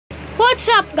What's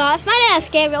up, guys? My name is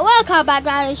Gabriel. Welcome back to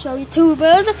the show,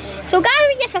 YouTubers. So, guys,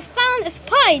 we just found a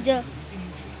spider.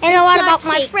 And what about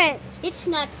my friend? It's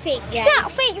not fake, guys. It's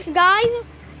not fake, guys.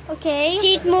 Okay.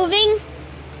 See it moving?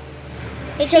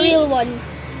 It's a real one.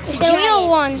 It's a real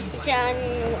one. It's a...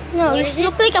 No, it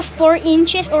looks like a 4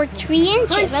 inches or 3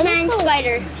 inches. Huntsman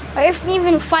spider. Or if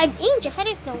even 5 inches. I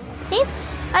don't know.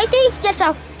 I think it's just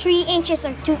a 3 inches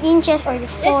or 2 inches or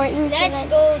 4 inches. Let's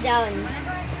go down.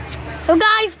 So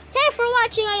guys, thanks for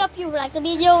watching. I hope you liked the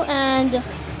video and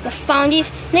you found these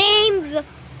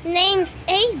names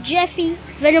A Jeffy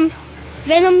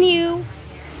Venom U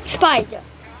Spider.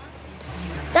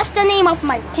 That's the name of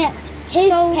my pet. His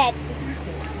pet.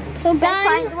 So If I guys,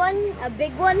 find one, a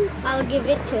big one, I'll give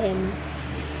it to him.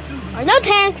 or no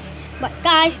thanks. But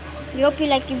guys, we hope you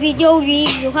liked the video.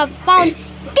 You have found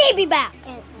KB back.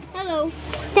 And Hello.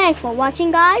 thanks for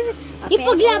watching, guys.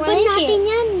 Ipaglaban natin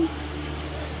yan.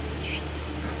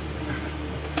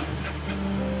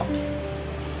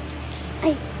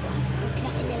 Ay,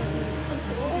 maglaki na lang.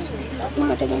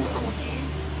 Mga ganyan nakalaki.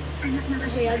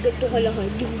 Kaya ganito kalahal.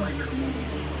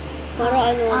 Para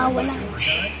ano? Wala.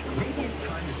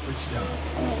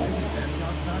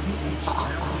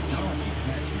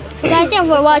 So guys, thanks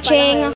for watching.